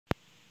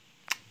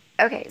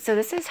Okay, so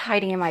this is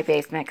hiding in my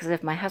basement because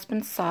if my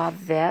husband saw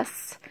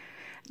this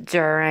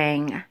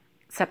during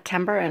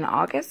September and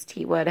August,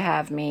 he would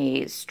have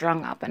me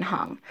strung up and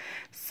hung.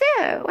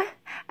 So,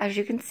 as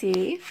you can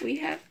see, we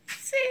have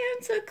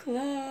Santa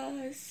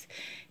Claus.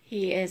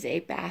 He is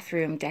a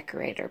bathroom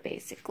decorator,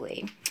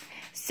 basically.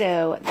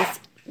 So,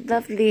 this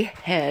lovely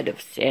head of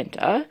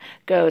Santa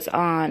goes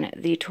on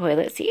the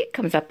toilet seat,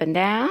 comes up and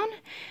down.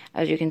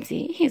 As you can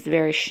see, he's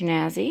very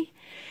snazzy.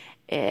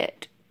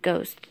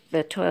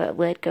 The toilet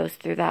lid goes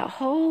through that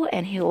hole,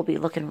 and he will be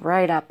looking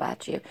right up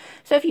at you.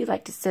 So if you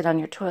like to sit on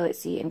your toilet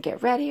seat and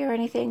get ready or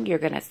anything, you're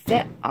going to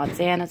sit on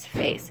Santa's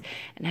face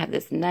and have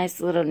this nice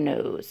little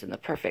nose in the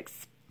perfect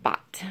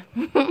spot.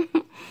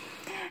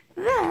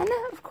 Then,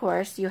 of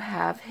course, you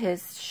have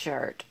his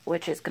shirt,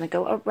 which is going to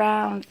go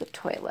around the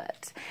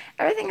toilet.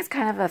 Everything is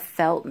kind of a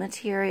felt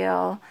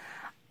material.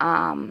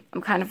 I'm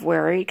kind of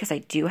worried because I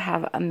do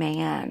have a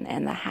man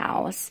in the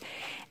house,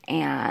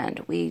 and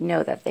we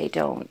know that they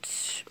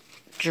don't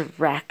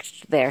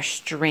direct their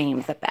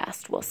stream the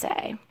best, we'll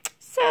say.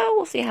 So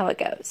we'll see how it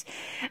goes.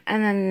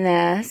 And then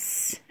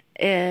this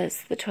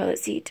is the toilet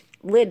seat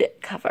lid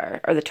cover,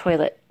 or the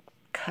toilet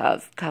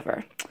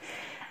cover.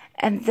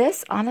 And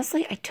this,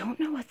 honestly, I don't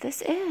know what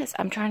this is.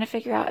 I'm trying to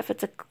figure out if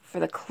it's for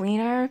the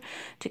cleaner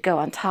to go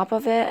on top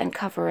of it and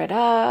cover it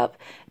up,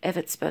 if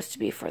it's supposed to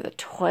be for the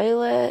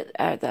toilet,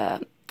 or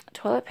the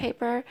toilet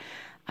paper.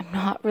 I'm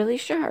not really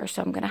sure,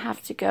 so I'm going to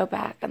have to go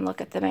back and look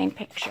at the main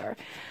picture.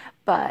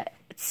 But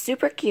it's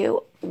super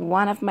cute.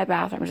 One of my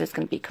bathrooms is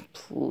going to be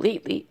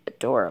completely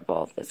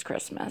adorable this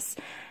Christmas.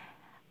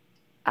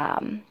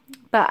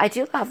 But I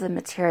do love the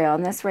material.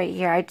 And this right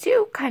here, I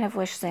do kind of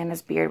wish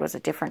Santa's beard was a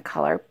different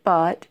color,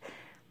 but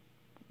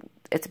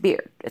it's a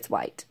beard. It's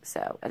white,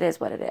 so it is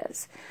what it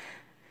is.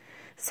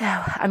 So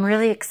I'm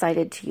really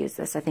excited to use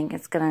this. I think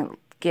it's going to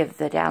give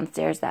the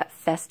downstairs that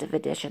festive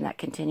edition that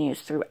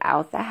continues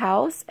throughout the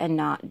house and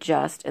not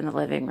just in the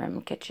living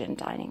room, kitchen,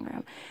 dining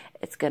room.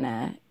 It's going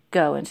to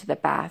go into the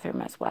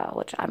bathroom as well,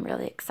 which I'm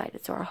really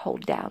excited. So our whole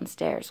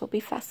downstairs will be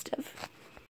festive.